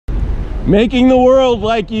Making the world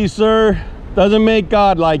like you, sir, doesn't make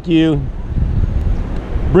God like you.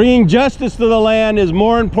 Bringing justice to the land is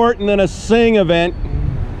more important than a sing event.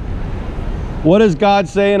 What does God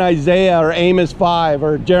say in Isaiah or Amos 5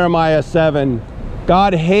 or Jeremiah 7?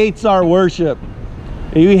 God hates our worship.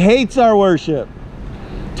 He hates our worship.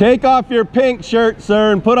 Take off your pink shirt,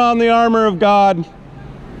 sir, and put on the armor of God.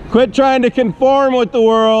 Quit trying to conform with the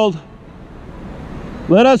world.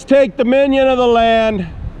 Let us take dominion of the land.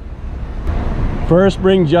 First,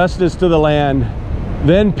 bring justice to the land.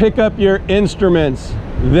 Then pick up your instruments.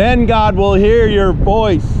 Then God will hear your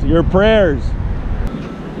voice, your prayers.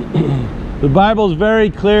 The Bible is very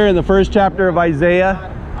clear in the first chapter of Isaiah.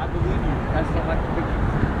 I believe you. I just don't like the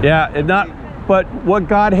pictures. Yeah, but what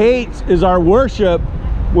God hates is our worship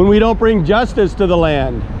when we don't bring justice to the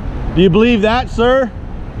land. Do you believe that, sir?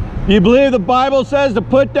 Do you believe the Bible says to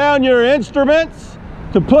put down your instruments,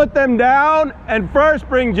 to put them down, and first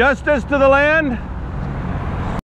bring justice to the land?